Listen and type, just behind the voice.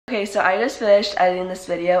Okay, so I just finished editing this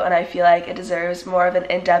video and I feel like it deserves more of an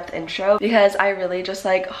in-depth intro because I really just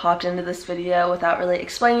like hopped into this video without really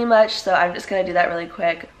explaining much, so I'm just gonna do that really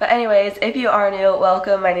quick. But anyways, if you are new,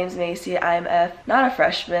 welcome. My name's Macy. I'm not a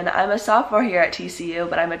freshman, I'm a sophomore here at TCU,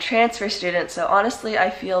 but I'm a transfer student, so honestly I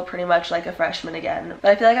feel pretty much like a freshman again.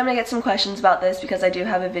 But I feel like I'm gonna get some questions about this because I do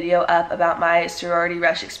have a video up about my sorority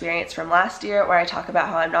rush experience from last year where I talk about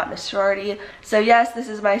how I'm not in a sorority. So yes, this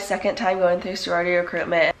is my second time going through sorority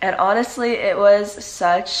recruitment. And honestly, it was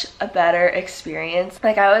such a better experience.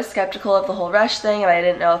 Like, I was skeptical of the whole rush thing and I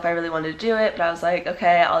didn't know if I really wanted to do it, but I was like,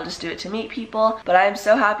 okay, I'll just do it to meet people. But I'm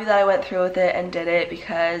so happy that I went through with it and did it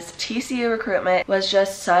because TCU recruitment was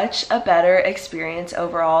just such a better experience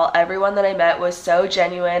overall. Everyone that I met was so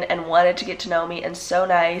genuine and wanted to get to know me and so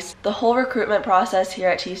nice. The whole recruitment process here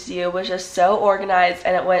at TCU was just so organized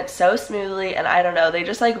and it went so smoothly, and I don't know, they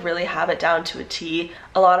just like really have it down to a T.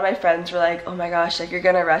 A lot of my friends were like, oh my gosh, like you're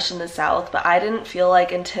gonna rush in the South, but I didn't feel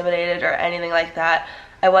like intimidated or anything like that.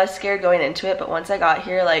 I was scared going into it, but once I got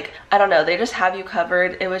here, like, I don't know, they just have you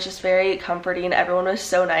covered. It was just very comforting. Everyone was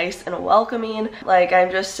so nice and welcoming. Like,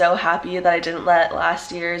 I'm just so happy that I didn't let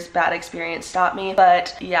last year's bad experience stop me.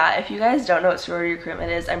 But yeah, if you guys don't know what sorority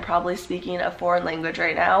recruitment is, I'm probably speaking a foreign language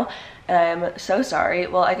right now. And I'm so sorry.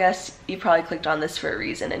 Well, I guess you probably clicked on this for a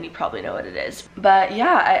reason and you probably know what it is. But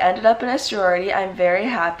yeah, I ended up in a sorority. I'm very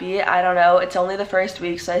happy. I don't know, it's only the first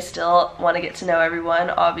week, so I still want to get to know everyone.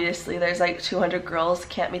 Obviously, there's like 200 girls,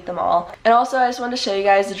 can't meet them all. And also, I just wanted to show you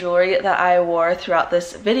guys the jewelry that I wore throughout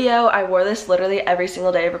this video. I wore this literally every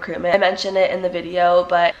single day of recruitment. I mentioned it in the video,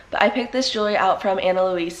 but I picked this jewelry out from Ana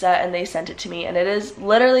Luisa and they sent it to me, and it is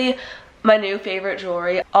literally my new favorite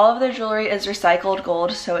jewelry. All of their jewelry is recycled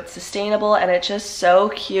gold, so it's sustainable and it's just so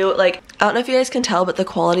cute. Like, I don't know if you guys can tell, but the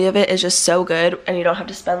quality of it is just so good and you don't have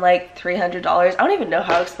to spend like $300. I don't even know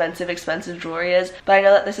how expensive jewelry is, but I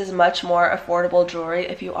know that this is much more affordable jewelry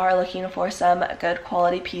if you are looking for some good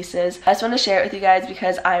quality pieces. I just want to share it with you guys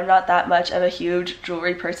because I'm not that much of a huge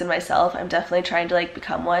jewelry person myself. I'm definitely trying to like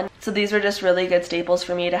become one. So these were just really good staples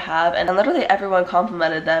for me to have, and literally everyone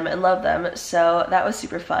complimented them and loved them, so that was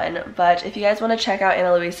super fun. But if you guys want to check out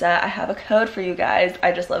Ana Luisa, I have a code for you guys.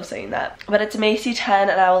 I just love saying that. But it's Macy10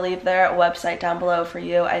 and I will leave their website down below for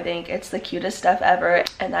you. I think it's the cutest stuff ever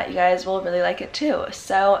and that you guys will really like it too.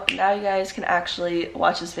 So now you guys can actually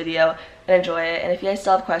watch this video and enjoy it. And if you guys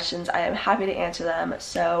still have questions, I am happy to answer them.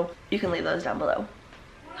 So you can leave those down below.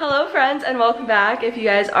 Hello friends and welcome back. If you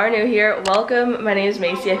guys are new here, welcome. My name is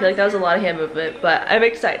Macy. I feel like that was a lot of hand movement, but I'm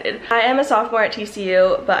excited. I am a sophomore at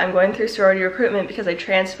TCU, but I'm going through sorority recruitment because I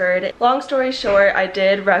transferred. Long story short, I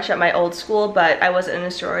did rush at my old school, but I wasn't in a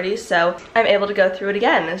sorority, so I'm able to go through it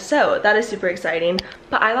again. So that is super exciting.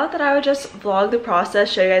 But I thought that I would just vlog the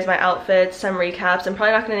process, show you guys my outfits, some recaps. I'm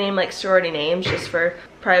probably not gonna name like sorority names just for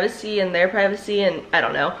privacy and their privacy, and I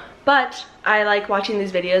don't know. But I like watching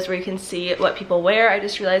these videos where you can see what people wear. I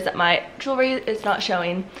just realized that my jewelry is not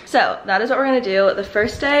showing. So that is what we're gonna do. The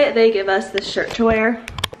first day, they give us this shirt to wear.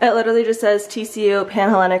 It literally just says TCU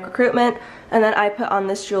Pan-Hellenic Recruitment. And then I put on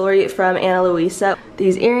this jewelry from Ana Luisa.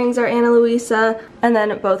 These earrings are Ana Luisa. And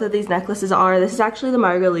then both of these necklaces are. This is actually the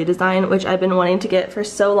Margot design, which I've been wanting to get for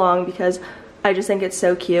so long because I just think it's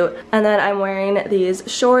so cute. And then I'm wearing these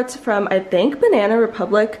shorts from, I think, Banana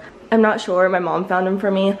Republic. I'm not sure, my mom found them for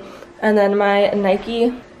me. And then my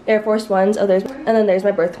Nike Air Force Ones, and then there's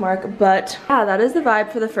my birthmark. But yeah, that is the vibe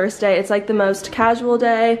for the first day. It's like the most casual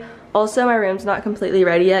day. Also, my room's not completely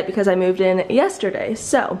ready yet because I moved in yesterday.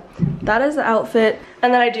 So that is the outfit.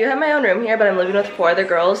 And then I do have my own room here, but I'm living with 4 other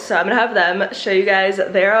girls, so I'm gonna have them show you guys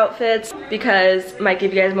their outfits because it might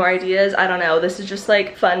give you guys more ideas. I don't know, this is just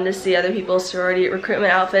like fun to see other people's sorority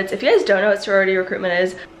recruitment outfits. If you guys don't know what sorority recruitment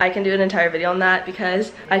is, I can do an entire video on that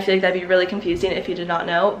because I feel like that'd be really confusing if you did not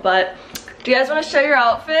know. But do you guys want to show your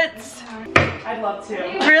outfits? I'd love to.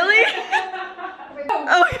 Really?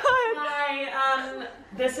 Oh my god.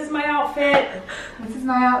 This is my outfit. This is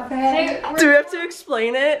my outfit. Do we have to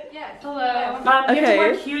explain it? Yes. Hello. You have to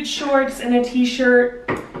wear huge shorts and a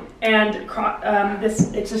t-shirt, and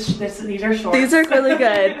these are shorts. These are really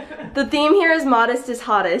good. The theme here is modest is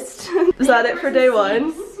hottest. Is that it for day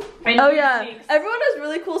 1? Oh yeah. Sneaks. Everyone has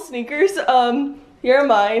really cool sneakers. Here are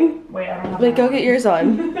mine. Wait, I don't have Like, go get yours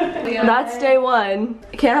on. That's day 1.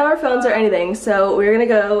 Can't have our phones or anything, so we're gonna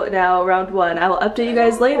go now round 1. I will update you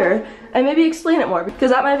guys later and maybe explain it more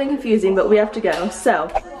because that might have been confusing, but we have to go.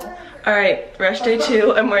 So, alright, rush day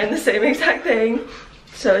 2. I'm wearing the same exact thing.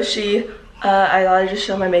 So is she. I thought I'd just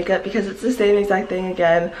show my makeup because it's the same exact thing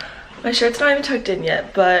again. My shirt's not even tucked in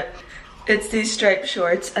yet, but it's these striped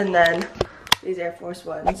shorts and then these Air Force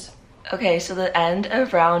Ones. Okay, so the end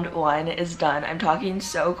of round 1 is done. I'm talking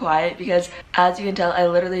so quiet because, as you can tell, I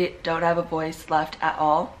literally don't have a voice left at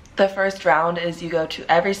all. The first round is you go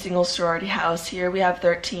to every single sorority house. Here we have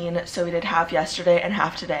 13, so we did half yesterday and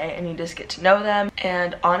half today, and you just get to know them.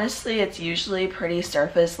 And honestly, it's usually pretty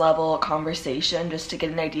surface level conversation just to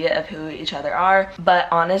get an idea of who each other are. But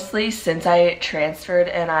honestly, since I transferred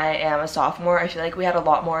and I am a sophomore, I feel like we had a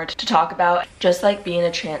lot more to talk about. Just like being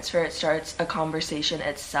a transfer, it starts a conversation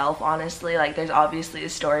itself, honestly. Like, there's obviously a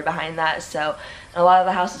story behind that. So in a lot of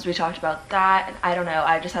the houses we talked about that, and I don't know,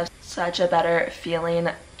 I just have such a better feeling.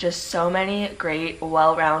 Just so many great,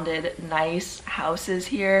 well-rounded, nice houses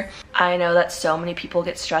here. I know that so many people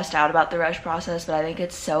get stressed out about the rush process, but I think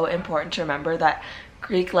it's so important to remember that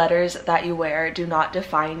Greek letters that you wear do not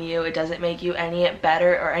define you. It doesn't make you any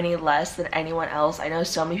better or any less than anyone else. I know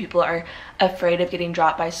so many people are afraid of getting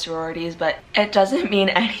dropped by sororities, but it doesn't mean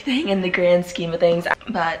anything in the grand scheme of things.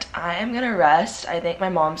 But I am gonna rest. I think my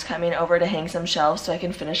mom's coming over to hang some shelves so I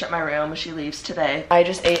can finish up my room when she leaves today. I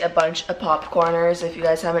just ate a bunch of popcorners. If you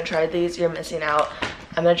guys haven't tried these, you're missing out.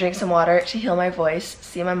 I'm gonna drink some water to heal my voice,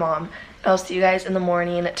 see my mom. I'll see you guys in the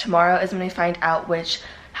morning. Tomorrow is when we find out which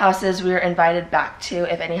houses we were invited back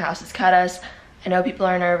to, if any houses cut us. I know people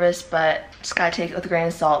are nervous, but just gotta take it with a grain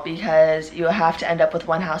of salt because you have to end up with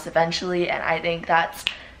one house eventually, and I think that's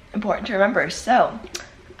important to remember. So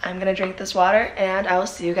I'm gonna drink this water and I will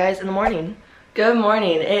see you guys in the morning. Good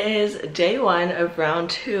morning. It is day 1 of round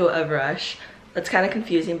 2 of rush. That's kind of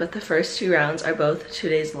confusing, but the first 2 rounds are both 2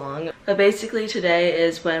 days long. But basically today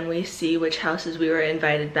is when we see which houses we were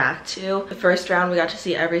invited back to. The first round we got to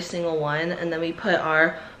see every single one, and then we put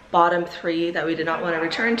our bottom 3 that we did not want to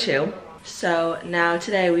return to. So now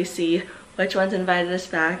today we see which ones invited us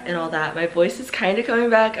back and all that. My voice is kind of coming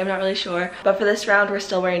back, I'm not really sure. But for this round, we're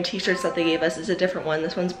still wearing t-shirts that they gave us. It's a different one,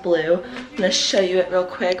 this one's blue. I'm gonna show you it real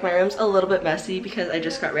quick. My room's a little bit messy because I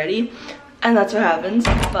just got ready, and that's what happens,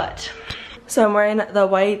 but. So I'm wearing the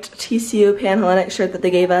white TCU Panhellenic shirt that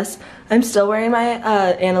they gave us. I'm still wearing my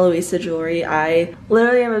Ana Luisa jewelry. I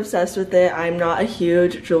literally am obsessed with it. I'm not a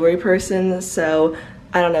huge jewelry person, so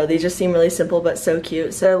I don't know, these just seem really simple but so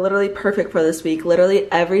cute. So literally perfect for this week.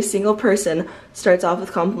 Literally every single person starts off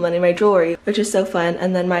with complimenting my jewelry, which is so fun.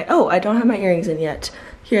 And then oh, I don't have my earrings in yet.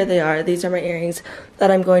 Here they are. These are my earrings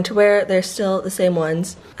that I'm going to wear. They're still the same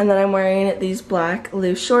ones. And then I'm wearing these black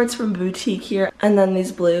loose shorts from Boutique here, and then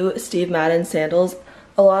these blue Steve Madden sandals.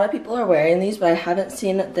 A lot of people are wearing these, but I haven't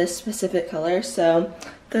seen this specific color, so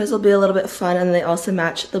those will be a little bit fun, and they also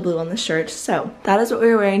match the blue on the shirt. So that is what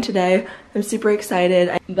we're wearing today. I'm super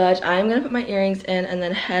excited, but I'm gonna put my earrings in and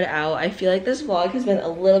then head out. I feel like this vlog has been a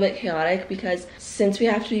little bit chaotic because since we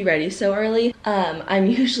have to be ready so early, I'm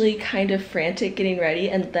usually kind of frantic getting ready,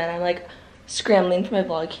 and then I'm like scrambling for my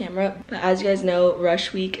vlog camera. But as you guys know,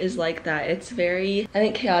 rush week is like that. It's very, I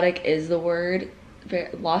think chaotic is the word.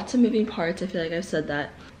 Lots of moving parts. I feel like I've said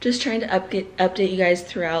that. Just trying to update you guys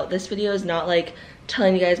throughout. This video is not like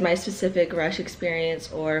telling you guys my specific rush experience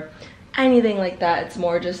or anything like that. It's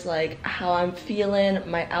more just like how I'm feeling,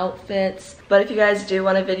 my outfits. But if you guys do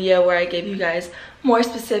want a video where I give you guys more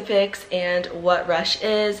specifics and what rush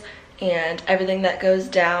is and everything that goes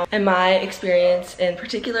down and my experience in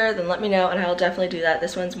particular, then let me know and I'll definitely do that.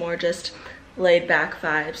 This one's more just laid back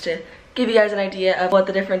vibes to give you guys an idea of what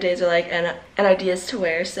the different days are like and ideas to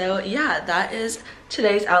wear. So yeah, that is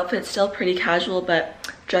today's outfit. Still pretty casual,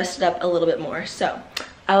 but dressed it up a little bit more. So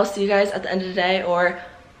I will see you guys at the end of the day or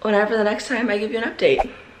whenever the next time I give you an update.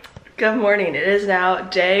 Good morning. It is now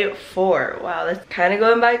day 4. Wow, that's kind of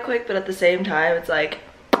going by quick, but at the same time, it's like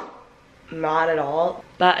not at all.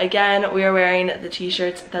 But again, we are wearing the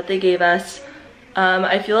t-shirts that they gave us.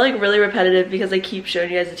 I feel like really repetitive because I keep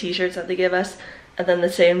showing you guys the t-shirts that they give us, and then the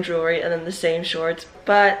same jewelry, and then the same shorts,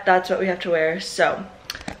 but that's what we have to wear. So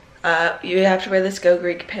you have to wear this Go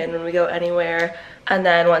Greek pin when we go anywhere, and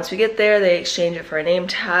then once we get there they exchange it for a name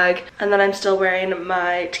tag. And then I'm still wearing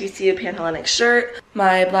my TCU Panhellenic shirt,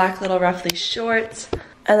 my black little ruffly shorts,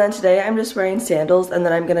 and then today I'm just wearing sandals, and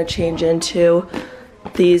then I'm gonna change into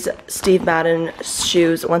these Steve Madden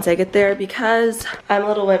shoes once I get there because I'm a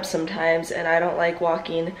little wimp sometimes and I don't like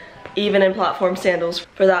walking even in platform sandals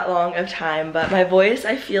for that long of time. But my voice,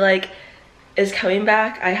 I feel like, is coming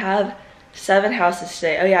back. I have 7 houses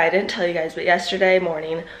today. Oh yeah, I didn't tell you guys, but yesterday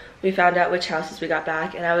morning we found out which houses we got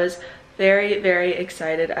back, and I was very, very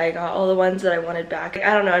excited. I got all the ones that I wanted back.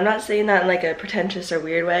 I don't know, I'm not saying that in like a pretentious or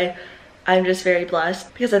weird way. I'm just very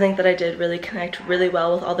blessed because I think that I did really connect really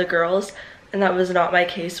well with all the girls, and that was not my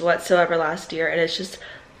case whatsoever last year. And it's just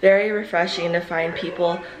very refreshing to find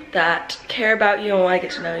people that care about you and want to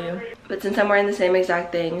get to know you. But since I'm wearing the same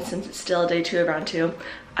exact thing, since it's still day 2 of round 2,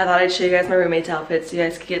 I thought I'd show you guys my roommate's outfits so you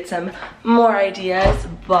guys could get some more ideas,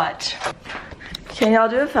 but can y'all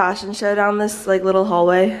do a fashion show down this like little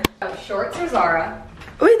hallway? Oh, shorts are Zara.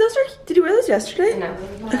 Wait, those are, did you wear those yesterday? No.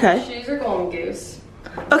 Okay. Shoes are Golden Goose.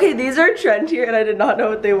 Okay, these are trendier and I did not know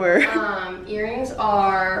what they were. Earrings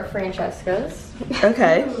are Francesca's.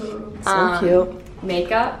 Okay, so cute.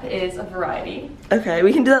 Makeup is a Variety. Okay,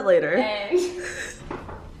 we can do that later.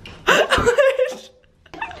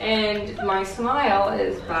 And my smile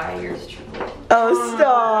is by yours truly. Oh,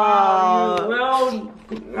 stop. Well,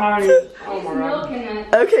 There's milk in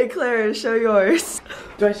it. Okay, Claire, show yours.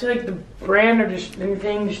 do I say like the brand or just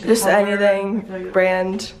anything? Just, the Just color? anything,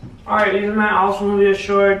 brand. Alright, these are my awesome Olivia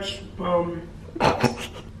shorts. And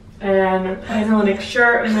Panhellenic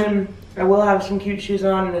shirt, and then I will have some cute shoes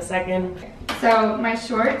on in a second. So my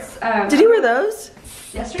shorts. Did you wear those?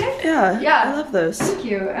 Yesterday? Yeah. Yeah. I love those. Thank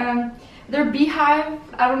you. They're Beehive.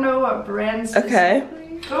 I don't know what brand Okay.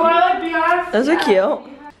 specifically. Oh, I like Beehive. Those are cute.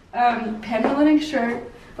 Panhellenic shirt.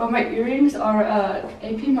 But my earrings are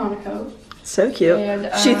AP Monaco. So cute. And,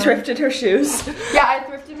 She thrifted her shoes. Yeah, I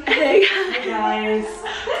thrifted my Hey. Hey guys,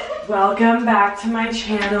 welcome back to my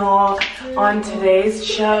channel. On today's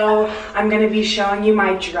show, I'm going to be showing you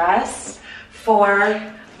my dress for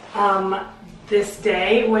this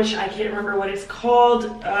day, which I can't remember what it's called,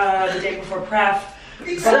 the day before pref.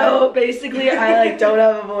 So basically I like don't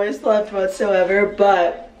have a voice left whatsoever,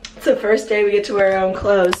 but it's the first day we get to wear our own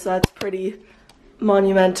clothes, so that's pretty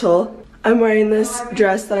monumental. I'm wearing this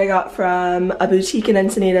dress that I got from a boutique in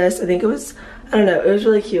Encinitas. I think it was, I don't know, it was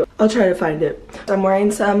really cute. I'll try to find it. So I'm wearing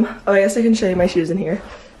some, oh, I guess I can show you my shoes in here.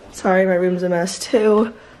 Sorry, my room's a mess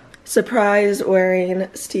too. Surprise wearing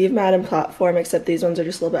Steve Madden platform, except these ones are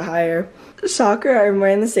just a little bit higher. Shocker, I'm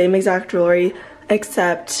wearing the same exact jewelry,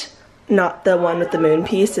 except not the one with the moon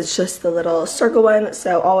piece, it's just the little circle one,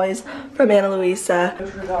 so always from Ana Luisa.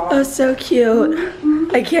 Oh, so cute.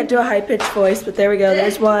 I can't do a high-pitched voice, but there we go,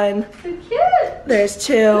 there's one. So cute. There's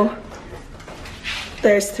two.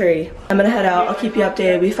 There's three. I'm gonna head out, I'll keep you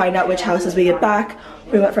updated. We find out which houses we get back.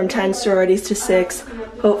 We went from 10 sororities to 6.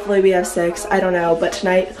 Hopefully we have 6, I don't know, but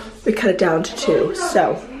tonight we cut it down to 2,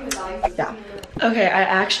 so yeah. Okay, I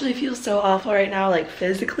actually feel so awful right now, like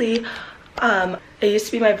physically. It used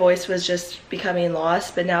to be my voice was just becoming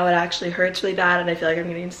lost, but now it actually hurts really bad and I feel like I'm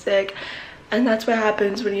getting sick. And that's what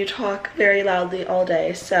happens when you talk very loudly all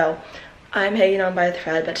day. So I'm hanging on by a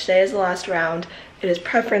thread, but today is the last round. It is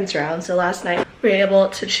preference round. So last night we were able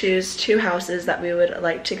to choose 2 houses that we would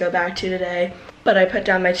like to go back to today. But I put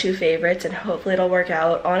down my 2 favorites and hopefully it'll work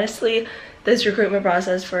out. Honestly, this recruitment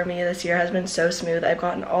process for me this year has been so smooth. I've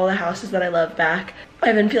gotten all the houses that I love back.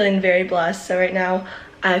 I've been feeling very blessed. So right now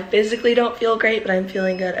I physically don't feel great, but I'm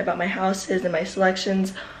feeling good about my houses and my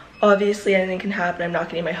selections. Obviously anything can happen, I'm not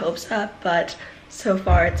getting my hopes up, but so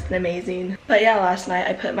far it's been amazing. But yeah, last night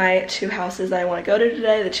I put my 2 houses that I want to go to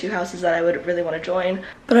today, the 2 houses that I would really want to join.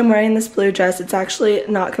 But I'm wearing this blue dress. It's actually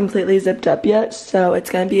not completely zipped up yet, so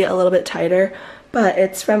it's going to be a little bit tighter, but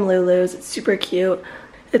it's from Lulu's. It's super cute.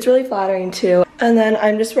 It's really flattering too. And then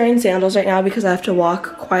I'm just wearing sandals right now because I have to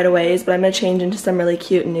walk quite a ways, but I'm going to change into some really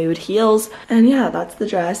cute nude heels. And yeah, that's the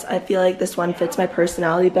dress. I feel like this one fits my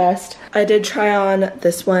personality best. I did try on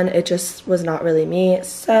this one. It just was not really me.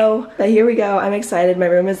 So, but here we go. I'm excited. My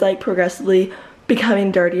room is like progressively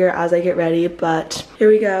becoming dirtier as I get ready, but here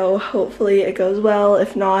we go. Hopefully it goes well.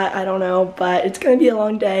 If not, I don't know, but it's going to be a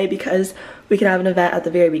long day because we can have an event at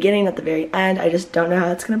the very beginning, at the very end. I just don't know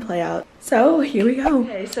how it's gonna play out. So here we go.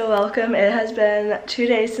 Okay, so welcome. It has been 2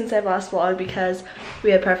 days since I've last vlogged because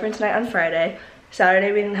we had preference night on Friday.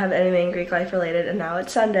 Saturday we didn't have anything Greek life related, and now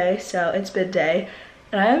it's Sunday, so it's bid day.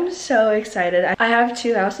 And I'm so excited. I have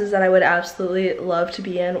 2 houses that I would absolutely love to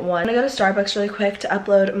be in. One, I'm gonna go to Starbucks really quick to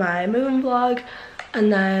upload my moon vlog,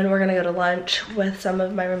 and then we're gonna go to lunch with some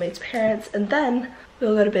of my roommate's parents, and then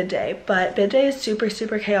we'll go to bid day. But bid day is super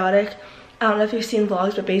chaotic. I don't know if you've seen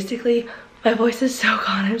vlogs, but basically, my voice is so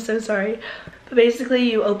gone, I'm so sorry. But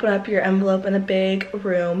basically, you open up your envelope in a big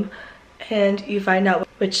room, and you find out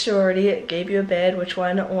which sorority gave you a bid, which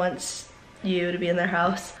one wants you to be in their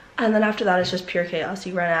house. And then after that, it's just pure chaos.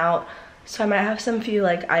 You run out. So I might have some few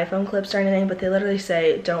like iPhone clips or anything, but they literally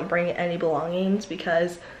say don't bring any belongings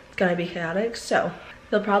because it's gonna be chaotic. So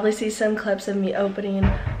you'll probably see some clips of me opening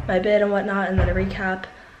my bid and whatnot, and then a recap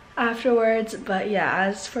afterwards. But yeah,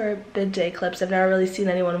 as for bid day clips, I've never really seen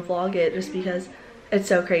anyone vlog it just because it's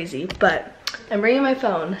so crazy. But I'm bringing my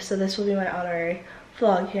phone, so this will be my honorary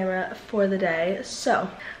vlog camera for the day. So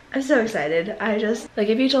I'm so excited. I just, like,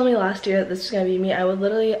 if you told me last year that this was gonna be me, I would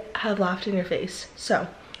literally have laughed in your face. So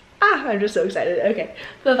I'm just so excited. Okay,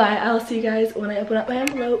 bye bye. I'll see you guys when I open up my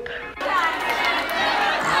envelope.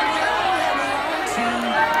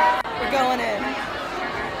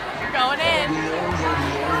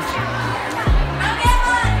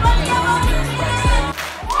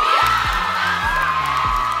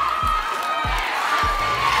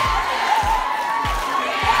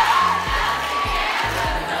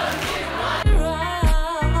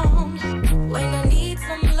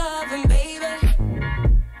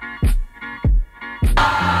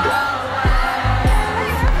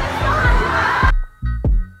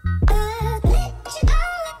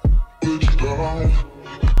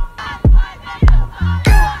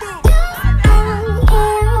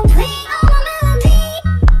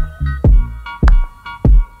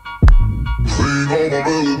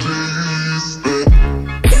 Sorority